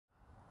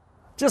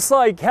Just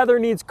like Heather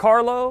needs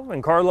Carlo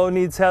and Carlo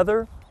needs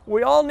Heather,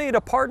 we all need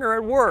a partner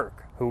at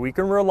work who we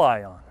can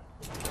rely on.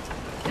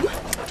 Come on,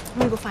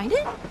 want to go find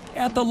it?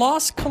 At the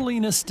Las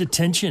Colinas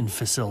detention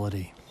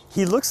facility.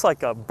 He looks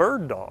like a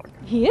bird dog.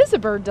 He is a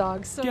bird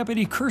dog. So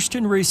Deputy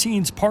Kirsten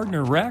Racine's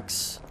partner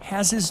Rex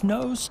has his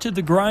nose to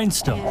the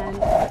grindstone.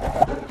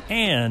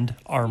 And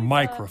our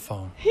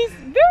microphone. He's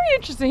very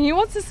interesting. He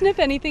wants to sniff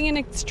anything and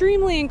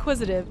extremely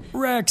inquisitive.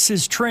 Rex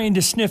is trained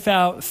to sniff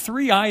out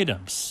 3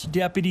 items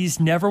deputies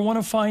never want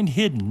to find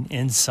hidden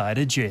inside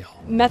a jail.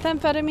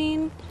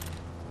 Methamphetamine,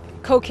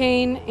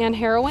 cocaine, and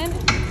heroin.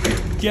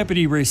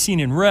 Deputy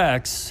Racine and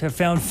Rex have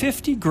found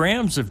 50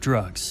 grams of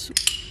drugs,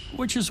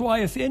 which is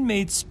why if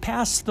inmates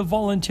pass the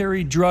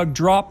voluntary drug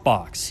drop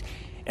box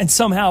and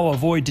somehow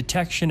avoid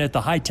detection at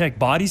the high-tech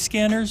body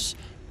scanners,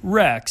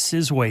 Rex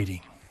is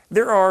waiting.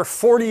 There are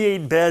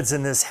 48 beds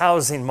in this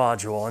housing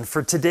module, and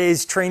for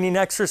today's training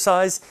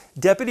exercise,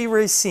 Deputy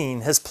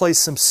Racine has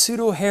placed some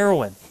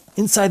pseudo-heroin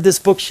inside this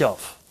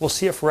bookshelf. We'll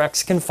see if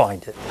Rex can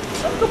find it.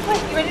 Let's go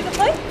play. You ready to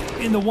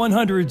play? In the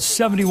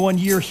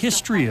 171-year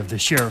history of the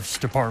Sheriff's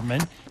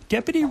Department,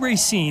 Deputy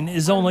Racine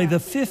is only the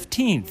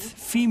 15th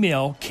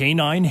female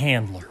canine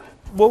handler.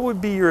 What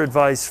would be your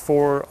advice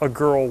for a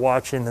girl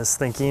watching this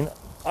thinking,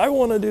 I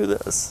want to do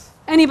this?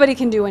 Anybody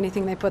can do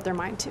anything they put their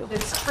mind to.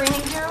 It's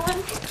training heroin.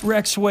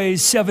 Rex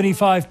weighs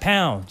 75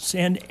 pounds,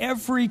 and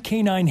every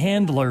canine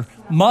handler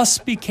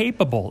must be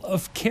capable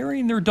of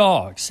carrying their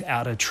dogs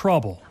out of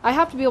trouble. I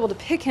have to be able to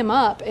pick him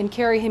up and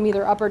carry him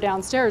either up or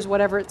downstairs,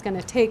 whatever it's going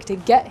to take to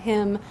get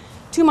him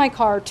to my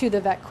car, to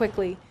the vet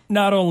quickly.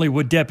 Not only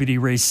would Deputy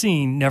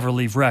Racine never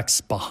leave Rex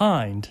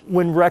behind,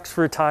 When Rex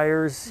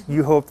retires,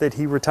 you hope that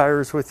he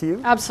retires with you?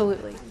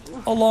 Absolutely.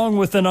 along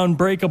with an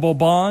unbreakable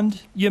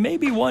bond, you may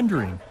be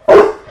wondering,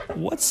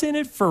 what's in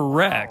it for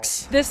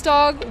Rex? This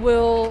dog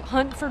will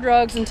hunt for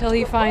drugs until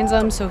he finds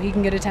them so he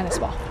can get a tennis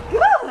ball.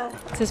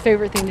 It's his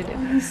favorite thing to do.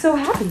 He's so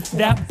happy.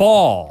 That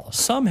ball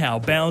somehow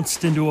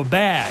bounced into a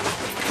bag.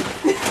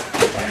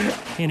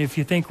 And if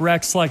you think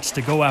Rex likes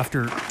to go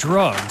after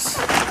drugs,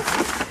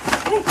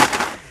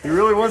 He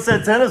really wants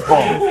that tennis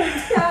ball.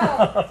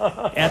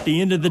 at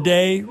the end of the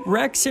day,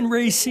 Rex and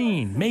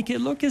Racine make it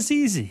look as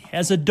easy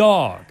as a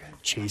dog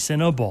chasing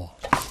a ball.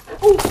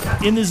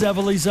 In the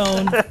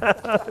zevely-zone,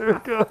 There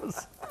it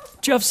goes.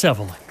 Jeff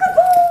Zevely.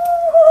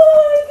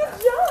 Oh,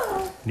 good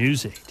job.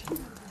 News 8.